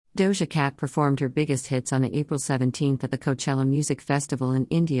Doja Cat performed her biggest hits on April 17 at the Coachella Music Festival in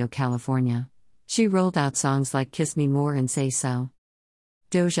Indio, California. She rolled out songs like Kiss Me More and Say So.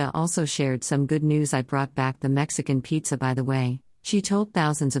 Doja also shared some good news. I brought back the Mexican pizza, by the way, she told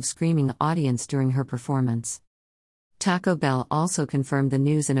thousands of screaming audience during her performance. Taco Bell also confirmed the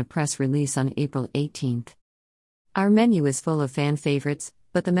news in a press release on April 18. Our menu is full of fan favorites,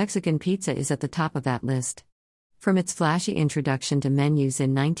 but the Mexican pizza is at the top of that list. From its flashy introduction to menus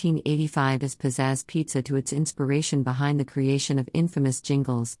in 1985 as pizzazz pizza to its inspiration behind the creation of infamous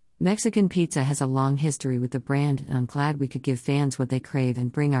jingles, Mexican pizza has a long history with the brand, and I'm glad we could give fans what they crave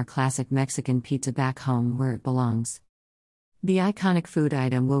and bring our classic Mexican pizza back home where it belongs. The iconic food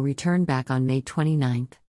item will return back on May 29.